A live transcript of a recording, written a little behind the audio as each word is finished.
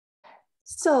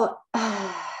So,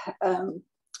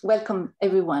 welcome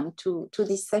everyone to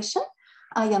this session.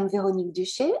 I am Véronique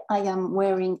Duché. I am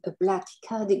wearing a black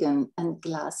cardigan and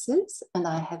glasses, and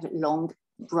I have long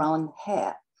brown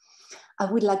hair. I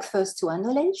would like first to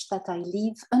acknowledge that I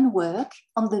live and work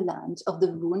on the land of the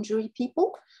Rondeaulx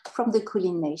people from the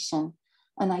Kulin Nation,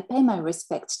 and I pay my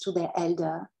respects to their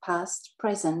elder, past,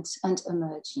 present, and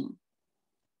emerging.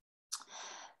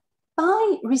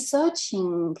 By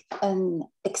researching an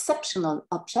exceptional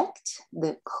object,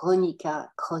 the Cronica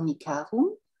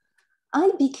Cronicarum,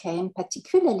 I became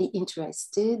particularly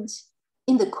interested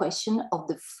in the question of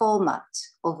the format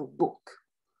of a book.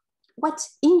 What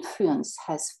influence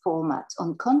has format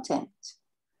on content?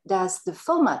 Does the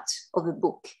format of a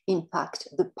book impact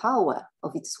the power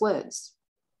of its words?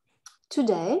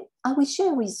 Today, I will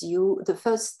share with you the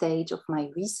first stage of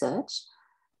my research,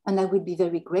 and I will be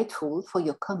very grateful for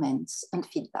your comments and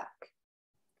feedback.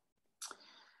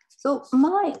 So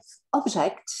my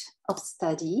object of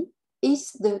study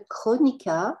is the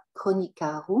Cronica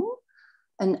Cronicarum,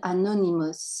 an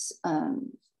anonymous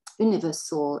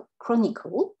universal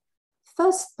chronicle,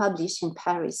 first published in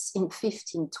Paris in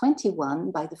 1521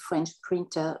 by the French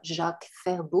printer Jacques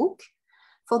Ferrebouc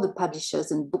for the publishers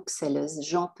and booksellers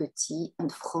Jean Petit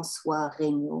and François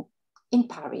Regnault in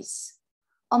Paris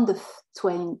on the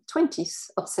 20th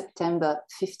of September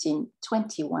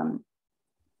 1521.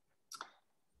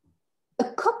 A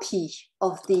copy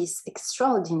of this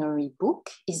extraordinary book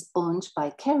is owned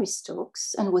by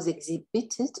Stokes and was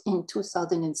exhibited in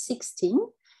 2016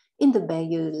 in the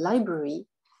Bayeux Library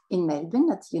in Melbourne,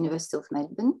 at the University of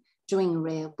Melbourne, during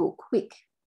Rare Book Week.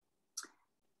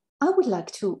 I would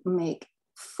like to make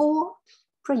 4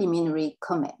 preliminary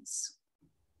comments.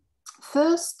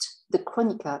 First, the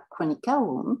Cronica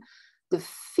Cronicarum, the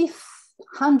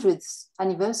 500th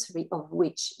anniversary of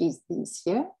which is this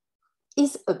year,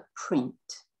 is a print,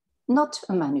 not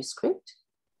a manuscript.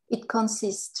 It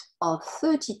consists of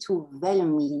 32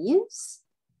 vellum leaves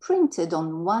printed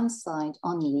on one side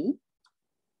only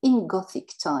in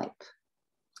Gothic type.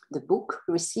 The book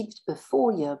received a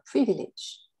 4-year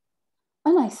privilege,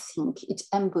 and I think it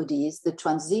embodies the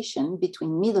transition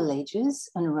between Middle Ages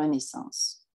and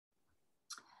Renaissance.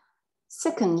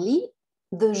 Secondly,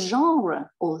 the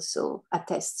genre also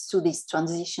attests to this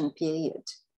transition period.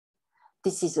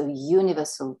 This is a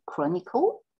universal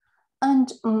chronicle,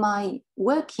 and my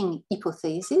working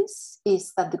hypothesis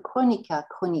is that the Cronica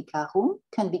Cronicarum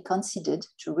can be considered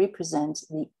to represent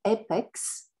the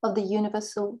apex of the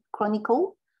universal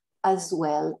chronicle as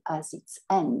well as its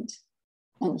end.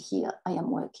 And here I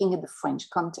am working in the French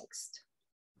context.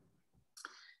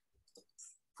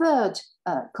 Third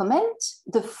comment,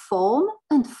 the form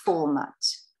and format.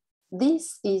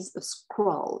 This is a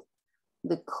scroll.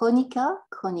 The Cronica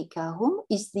Cronicarum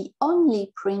is the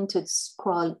only printed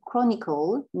scroll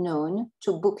chronicle known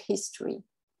to book history.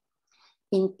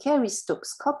 In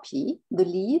Stokes' copy, the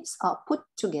leaves are put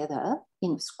together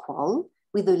in a scroll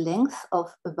with a length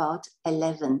of about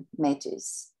 11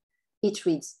 meters. It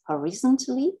reads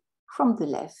horizontally from the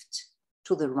left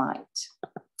to the right.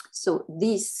 So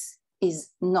this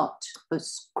is not a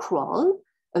scroll,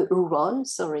 a roll,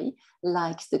 sorry,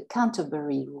 like the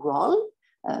Canterbury roll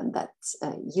that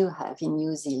you have in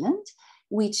New Zealand,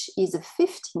 which is a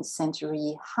 15th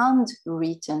century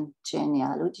handwritten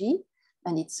genealogy,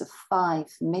 and it's a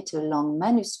 5-meter long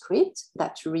manuscript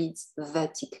that reads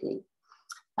vertically.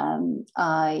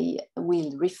 I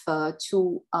will refer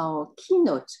to our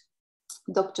keynote,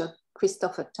 Dr.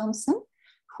 Christopher Thompson,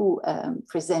 who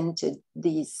presented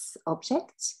these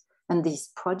objects and this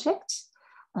project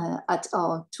at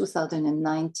our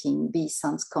 2019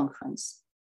 BSANZ conference.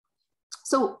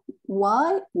 So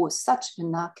why was such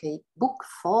an archaic book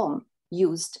form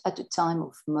used at the time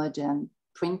of modern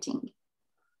printing?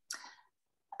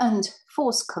 And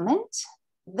fourth comment,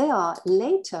 there are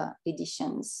later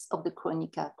editions of the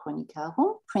Cronica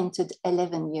Cronicarum printed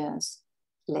 11 years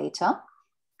later,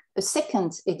 a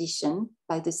second edition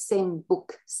by the same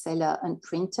bookseller and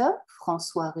printer,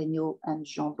 François Regnault and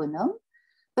Jean Bonhomme,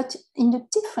 but in a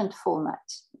different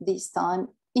format, this time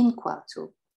in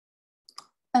quarto.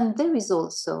 And there is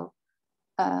also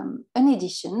an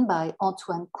edition by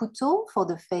Antoine Couteau for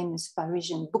the famous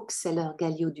Parisian bookseller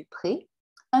Galliot-Dupré,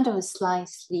 under a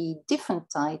slightly different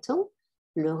title,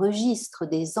 Le registre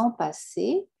des ans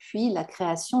passés, puis la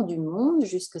création du monde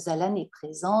jusqu'à l'année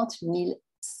présente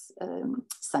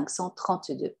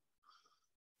 1532.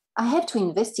 I have to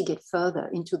investigate further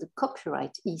into the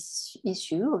copyright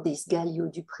issue of this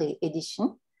Galliot-Dupré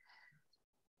edition.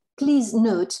 Please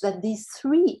note that these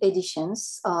 3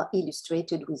 editions are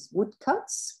illustrated with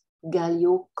woodcuts,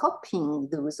 Galliot copying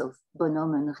those of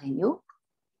Bonhomme and Regnault,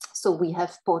 So we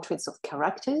have portraits of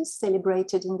characters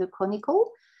celebrated in the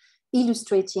chronicle,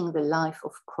 illustrating the life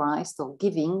of Christ or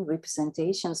giving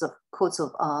representations of coats of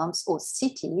arms or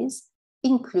cities,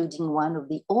 including one of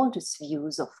the oldest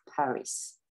views of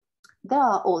Paris. There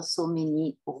are also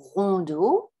many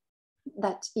rondeaulx,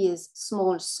 that is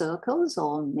small circles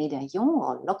or médaillons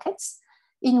or lockets,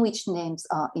 in which names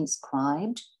are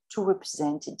inscribed to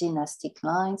represent dynastic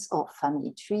lines or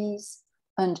family trees,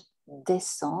 and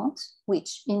descentes,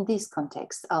 which in this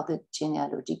context are the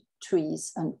genealogy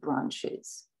trees and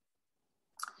branches.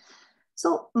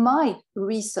 So my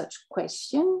research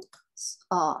questions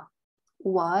are,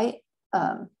 why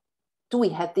do we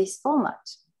have this format?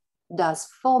 Does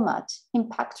format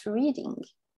impact reading?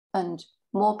 And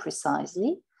more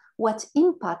precisely, what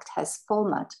impact has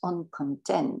format on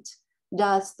content?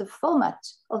 Does the format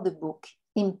of the book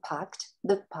impact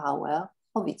the power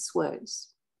of its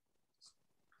words?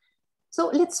 So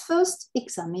let's first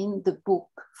examine the book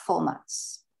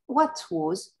formats. What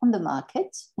was on the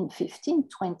market in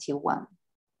 1521?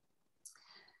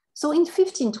 So in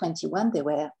 1521, there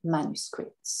were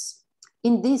manuscripts.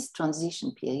 In this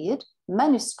transition period,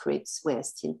 manuscripts were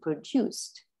still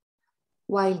produced.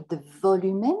 While the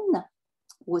volumen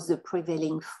was the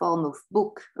prevailing form of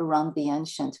book around the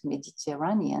ancient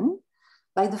Mediterranean,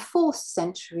 by the 4th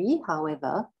century,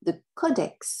 however, the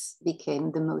Codex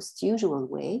became the most usual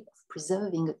way of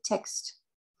preserving a text.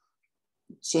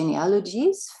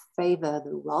 Genealogies favor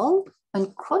the roll,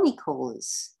 and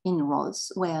chronicles in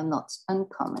rolls were not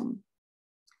uncommon.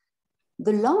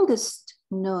 The longest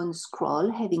known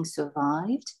scroll having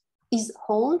survived is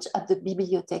held at the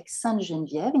Bibliothèque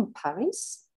Sainte-Geneviève in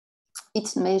Paris.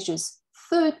 It measures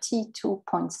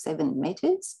 32.7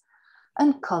 meters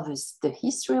and covers the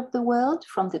history of the world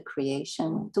from the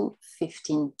creation to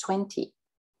 1520.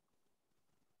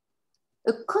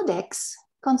 A codex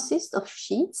consists of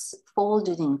sheets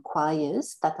folded in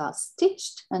quires that are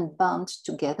stitched and bound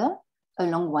together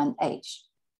along one edge.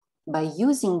 By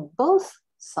using both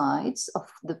sides of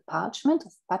the parchment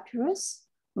of papyrus,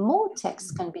 more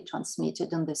text can be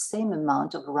transmitted on the same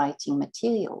amount of writing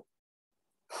material.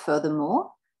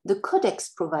 Furthermore, the codex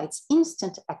provides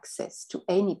instant access to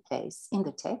any place in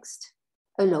the text,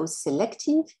 allows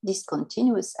selective,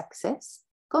 discontinuous access,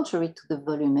 contrary to the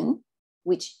volumen,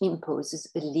 which imposes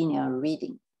a linear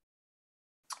reading.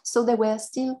 So there were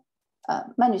still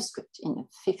manuscripts in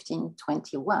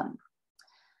 1521.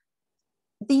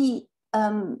 The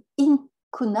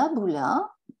incunabula,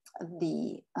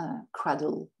 the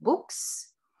cradle books,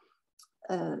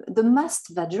 the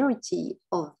vast majority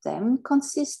of them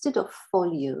consisted of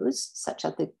folios, such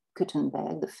as the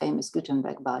Gutenberg, the famous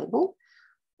Gutenberg Bible,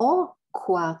 or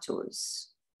quartos.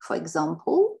 For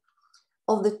example,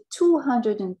 of the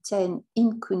 210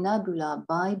 incunabula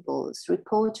Bibles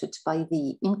reported by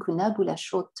the Incunabula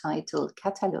Short Title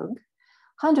Catalogue,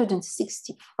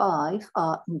 165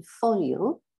 are in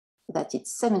folio, that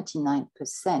it's 79%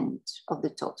 of the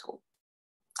total.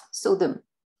 So the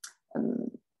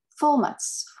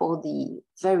formats for the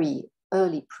very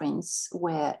early prints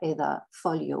were either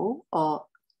folio or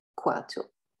quarto.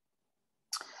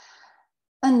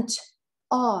 And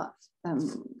our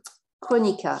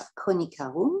Cronica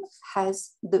Cronicarum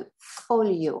has the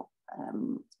folio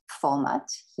format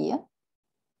here.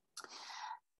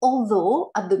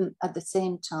 Although at the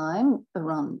same time,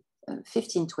 around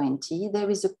 1520,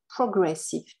 there is a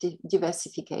progressive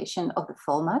diversification of the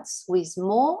formats with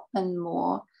more and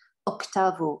more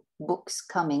octavo books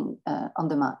coming on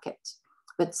the market,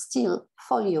 but still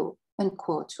folio and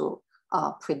quarto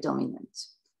are predominant.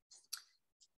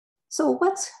 So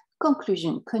what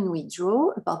conclusion can we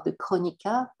draw about the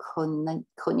Cronica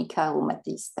Cronicarum at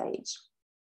this stage?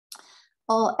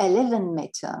 Our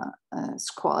 11-meter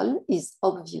scroll is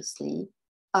obviously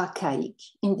archaic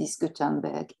in this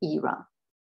Gutenberg era.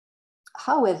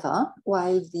 However,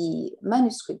 while the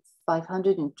manuscript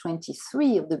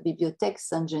 523 of the Bibliothèque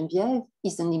Sainte-Geneviève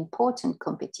is an important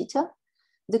competitor,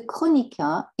 the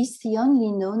Chronica is the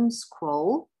only known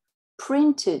scroll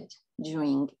printed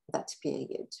during that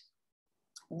period.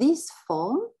 This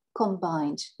form,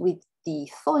 combined with the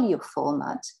folio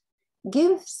format,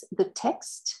 gives the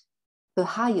text a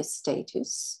higher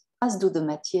status, as do the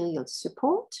material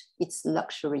support, its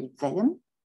luxury vellum,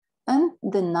 and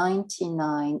the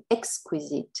 99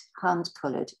 exquisite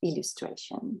hand-colored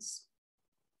illustrations.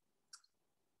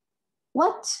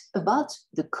 What about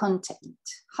the content?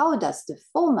 How does the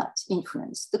format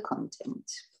influence the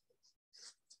content?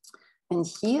 And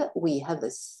here we have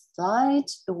a slide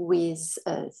with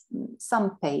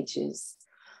some pages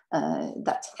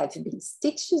that have been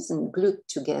stitched and glued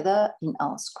together in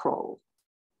our scroll.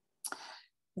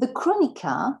 The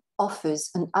Chronica offers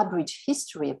an Abbrege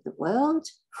history of the world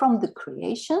from the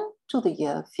creation to the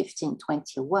year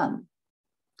 1521.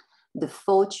 The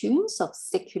fortunes of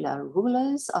secular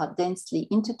rulers are densely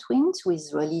intertwined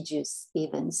with religious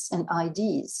events and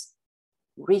ideas.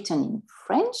 Written in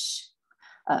French,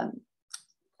 and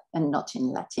not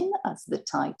in Latin, as the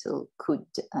title could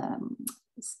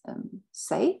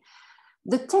say,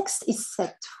 the text is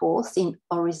set forth in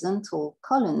horizontal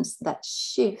columns that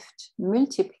shift,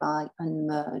 multiply, and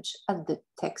merge as the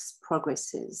text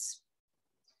progresses.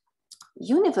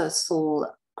 Universal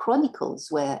chronicles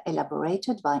were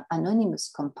elaborated by anonymous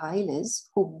compilers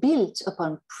who built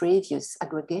upon previous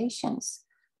aggregations,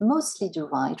 mostly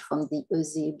derived from the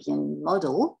Eusebian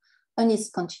model and its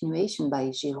continuation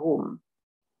by Jerome.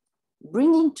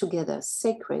 Bringing together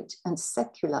sacred and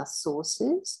secular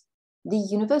sources, the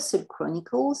Universal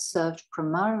Chronicles served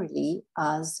primarily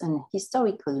as an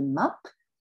historical map,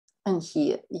 and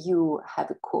here you have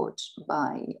a quote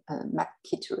by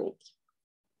McKitterick.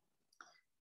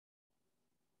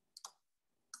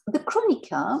 The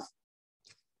Chronica,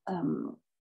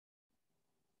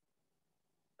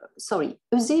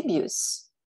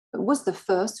 Eusebius was the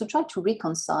first to try to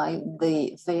reconcile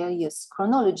the various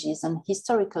chronologies and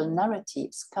historical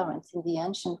narratives current in the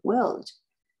ancient world.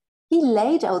 He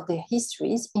laid out their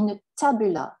histories in a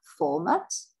tabular format,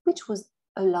 which would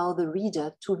allow the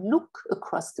reader to look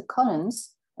across the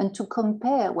columns and to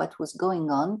compare what was going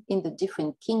on in the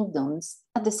different kingdoms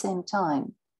at the same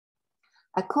time.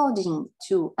 According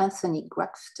to Anthony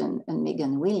Grafton and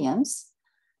Megan Williams,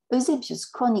 Eusebius'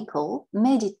 Chronicle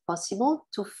made it possible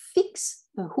to fix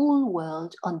the whole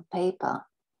world on paper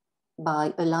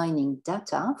by aligning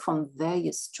data from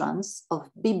various strands of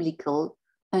biblical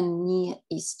and Near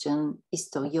Eastern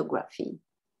historiography.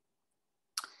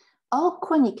 Our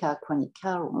Cronica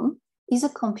Cronicarum is a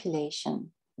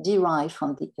compilation derived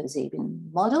from the Eusebian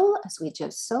model, as we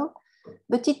just saw,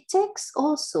 but it takes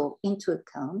also into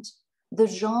account the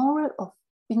genre of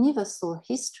universal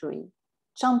history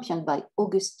championed by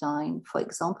Augustine, for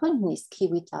example, in his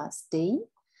Civitas Dei,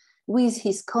 with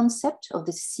his concept of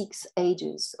the 6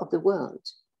 ages of the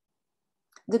world.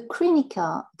 The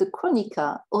Chronica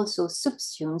also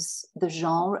subsumes the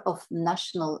genre of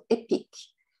national epic,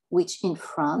 which in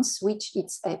France reached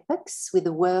its apex with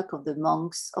the work of the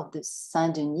monks of the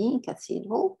Saint-Denis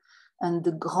Cathedral and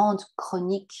the Grande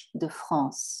Chronique de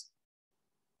France.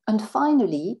 And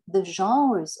finally, the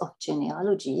genres of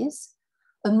genealogies,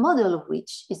 a model of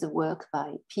which is a work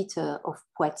by Peter of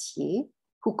Poitiers,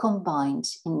 who combined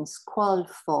in scroll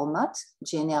format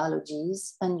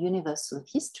genealogies and universal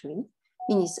history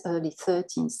in his early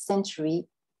 13th century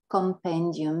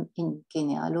compendium in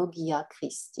Genealogia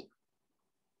Christi.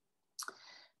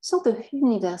 So the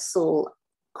universal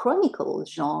chronicle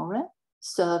genre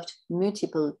served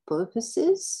multiple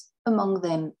purposes, among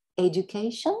them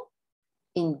education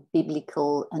in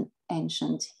biblical and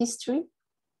ancient history,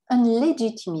 and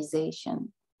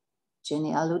legitimization,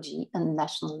 genealogy, and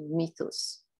national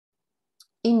mythos.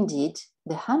 Indeed,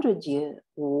 the 100-Year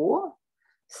War,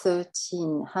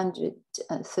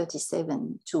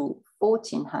 1337 to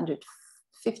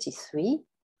 1453,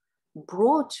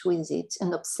 brought with it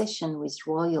an obsession with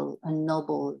royal and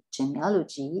noble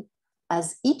genealogy,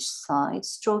 as each side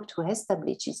strove to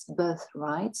establish its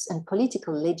birthrights and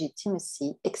political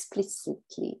legitimacy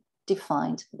explicitly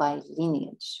defined by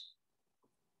lineage.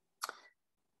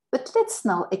 But let's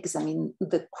now examine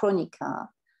the Chronica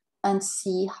and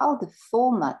see how the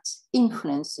format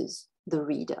influences the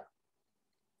reader.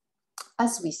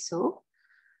 As we saw,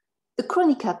 the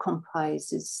Chronica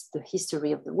comprises the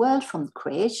history of the world from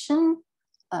creation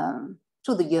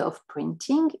to the year of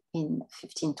printing in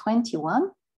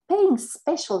 1521, paying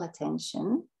special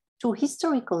attention to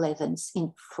historical events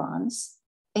in France,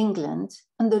 England,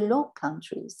 and the Low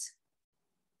Countries.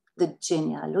 The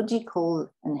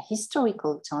genealogical and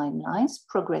historical timelines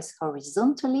progress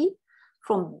horizontally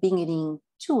from beginning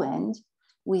to end,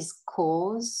 with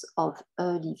cores of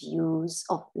early views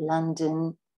of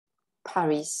London,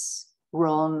 Paris,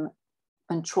 Rome,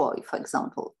 and Troy, for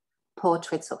example.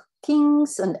 Portraits of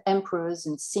kings and emperors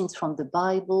and scenes from the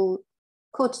Bible,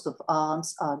 coats of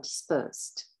arms are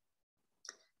dispersed.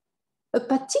 A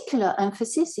particular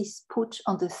emphasis is put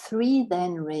on the 3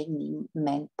 then reigning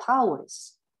main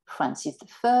powers, Francis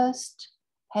I,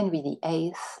 Henry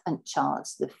VIII, and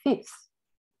Charles V.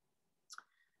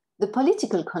 The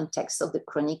political context of the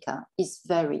Chronica is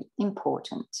very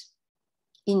important.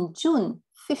 In June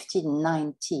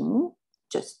 1519,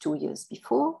 just 2 years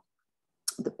before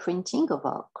the printing of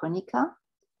our Chronica,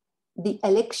 the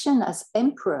election as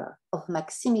emperor of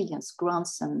Maximilian's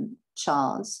grandson,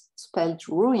 Charles spelled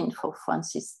ruin for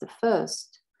Francis I,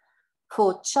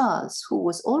 for Charles, who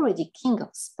was already King of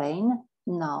Spain,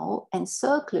 now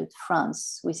encircled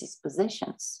France with his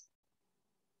possessions.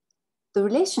 The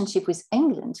relationship with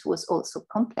England was also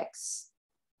complex.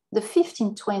 The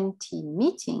 1520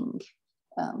 meeting,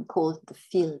 called the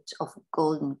Field of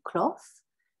Golden Cloth,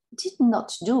 did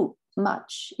not do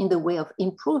much in the way of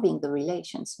improving the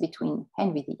relations between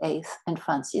Henry VIII and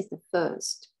Francis I.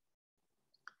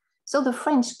 So the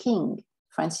French king,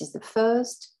 Francis I,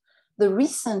 the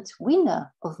recent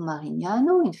winner of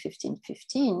Marignano in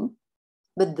 1515,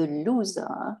 but the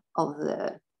loser of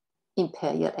the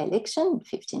imperial election in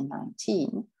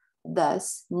 1519,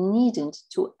 thus needed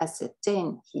to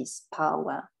ascertain his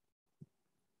power.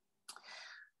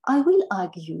 I will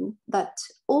argue that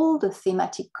all the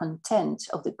thematic content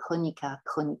of the Cronica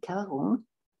Cronicarum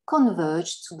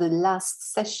converged to the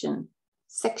last section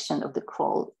of the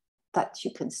scroll that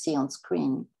you can see on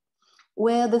screen,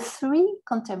 where the three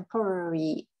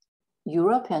contemporary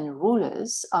European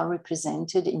rulers are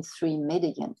represented in three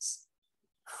medallions.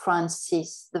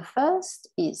 Francis I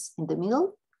is in the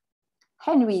middle,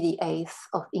 Henry VIII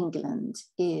of England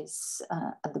is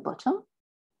at the bottom,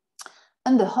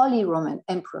 and the Holy Roman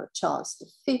Emperor Charles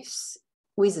V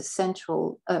with a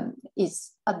central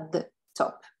is at the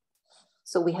top.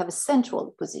 So we have a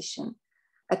central position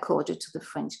accorded to the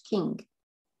French king.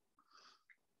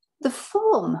 The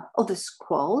form of the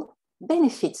scroll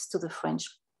benefits to the French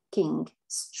king,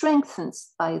 strengthened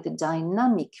by the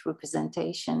dynamic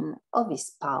representation of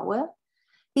his power,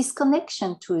 his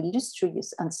connection to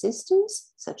illustrious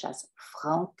ancestors such as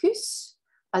Francus,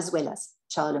 as well as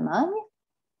Charlemagne,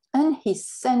 and his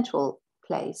central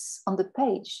place on the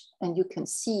page. And you can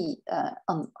see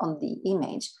on the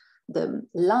image the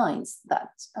lines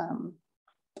that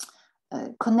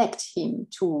connect him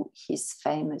to his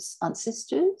famous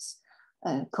ancestors,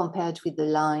 compared with the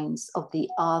lines of the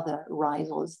other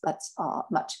rivals that are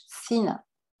much thinner.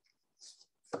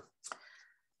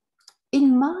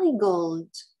 In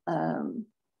Marigold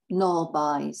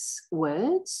Norbye's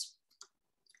words,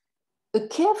 a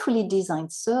carefully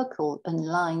designed circle and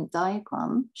line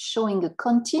diagram showing a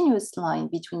continuous line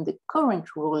between the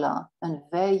current ruler and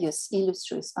various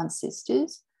illustrious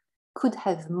ancestors could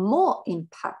have more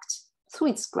impact through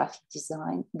its graphic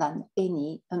design than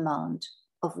any amount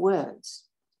of words.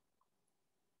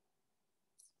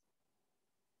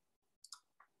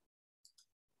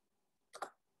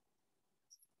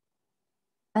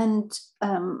 And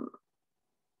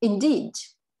indeed,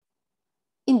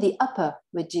 in the upper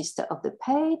register of the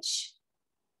page,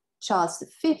 Charles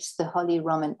V, the Holy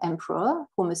Roman Emperor,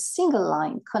 whom a single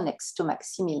line connects to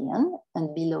Maximilian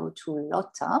and below to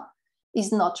Lothar,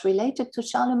 is not related to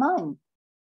Charlemagne.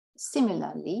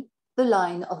 Similarly, the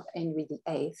line of Henry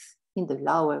VIII in the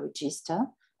lower register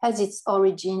has its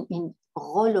origin in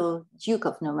Rollo, Duke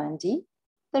of Normandy.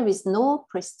 There is no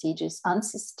prestigious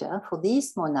ancestor for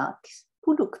these monarchs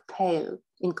who look pale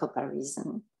in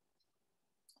comparison.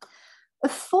 A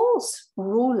fourth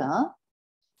ruler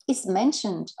is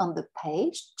mentioned on the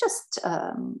page, just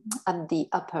at the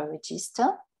upper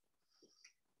register.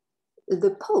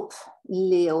 The Pope,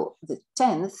 Leo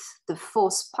X, the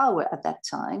fourth power at that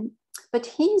time,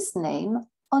 but his name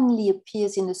only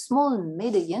appears in a small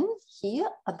medallion here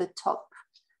at the top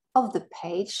of the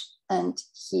page, and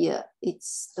here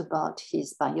it's about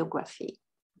his biography.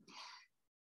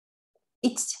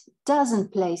 It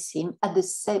doesn't place him at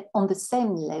on the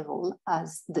same level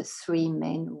as the three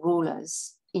main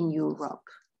rulers in Europe.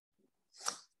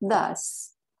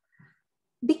 Thus,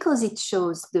 because it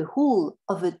shows the whole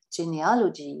of a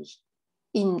genealogy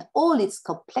in all its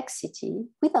complexity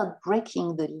without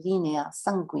breaking the linea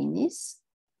sanguinis,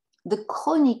 the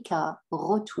Chronica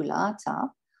rotulata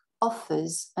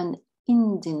offers an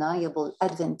undeniable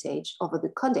advantage over the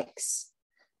Codex.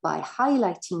 By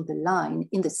highlighting the line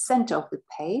in the center of the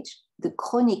page, the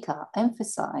Chronica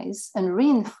emphasizes and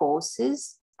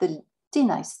reinforces the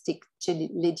dynastic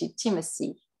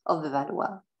legitimacy of the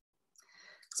Valois.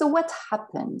 So what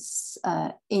happens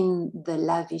when the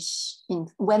lavish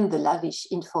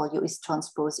infolio is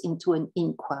transposed into an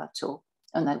in-quarto?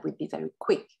 And I will be very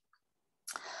quick.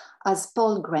 As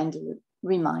Paul Grendel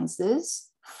reminds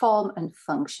us, form and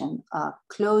function are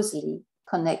closely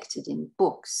connected in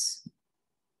books.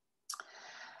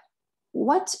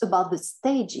 What about the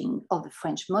staging of the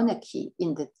French monarchy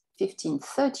in the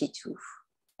 1532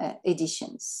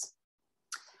 editions?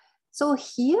 So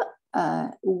here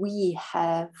we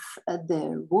have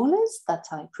the rulers that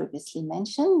I previously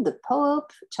mentioned, the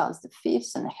Pope, Charles V,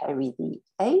 and Henry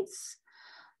VIII.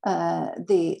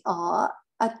 They are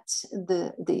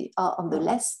on the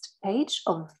last page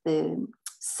of the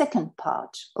second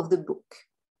part of the book.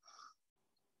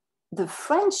 The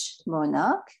French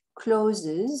monarch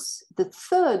closes the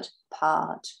third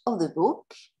part of the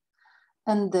book,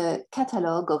 and the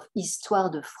catalogue of Histoire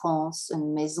de France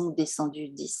and Maison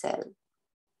descendue d'Icelle.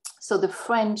 So the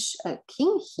French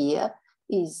king here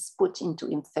is put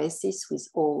into emphasis with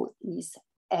all his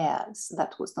heirs.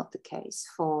 That was not the case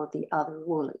for the other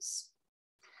rulers.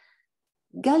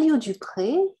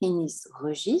 Galliot-Dupré, in his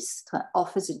Registre,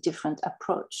 offers a different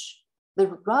approach. The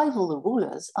rival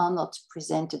rulers are not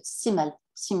presented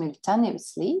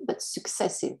simultaneously, but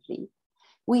successively.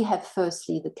 We have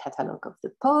firstly the catalogue of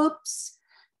the popes,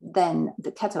 then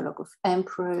the catalogue of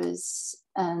emperors,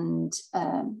 and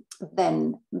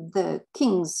then the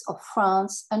kings of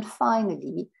France, and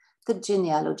finally the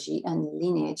genealogy and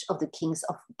lineage of the kings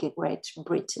of Great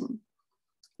Britain.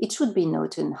 It should be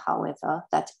noted, however,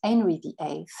 that Henry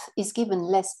VIII is given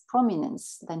less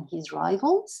prominence than his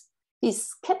rivals. He's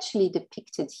sketchily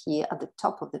depicted here at the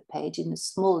top of the page in a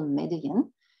small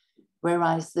medallion,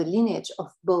 whereas the lineage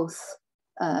of both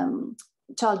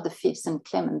Charles V and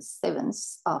Clement VII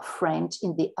are framed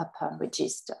in the upper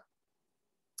register.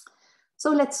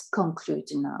 So let's conclude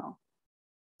now.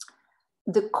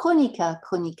 The Cronica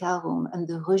Cronicarum and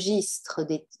the Registre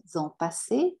des ans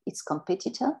passés, its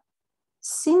competitor,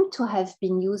 seem to have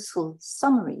been useful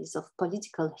summaries of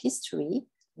political history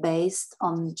based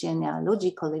on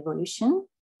genealogical evolution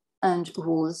and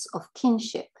rules of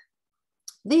kinship.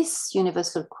 This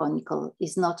universal chronicle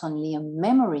is not only a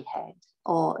memory head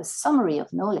or a summary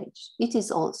of knowledge, it is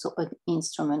also an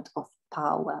instrument of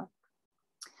power.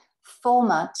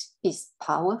 Format is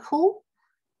powerful,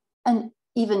 and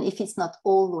even if it's not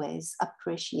always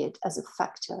appreciated as a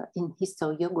factor in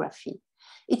historiography,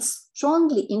 it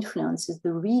strongly influences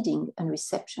the reading and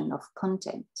reception of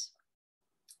content.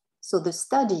 So the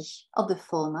study of the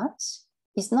format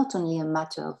is not only a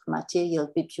matter of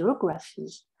material bibliography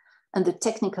and the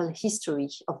technical history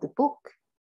of the book,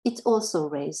 it also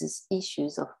raises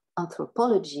issues of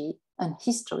anthropology and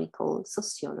historical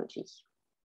sociology.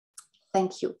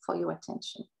 Thank you for your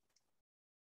attention.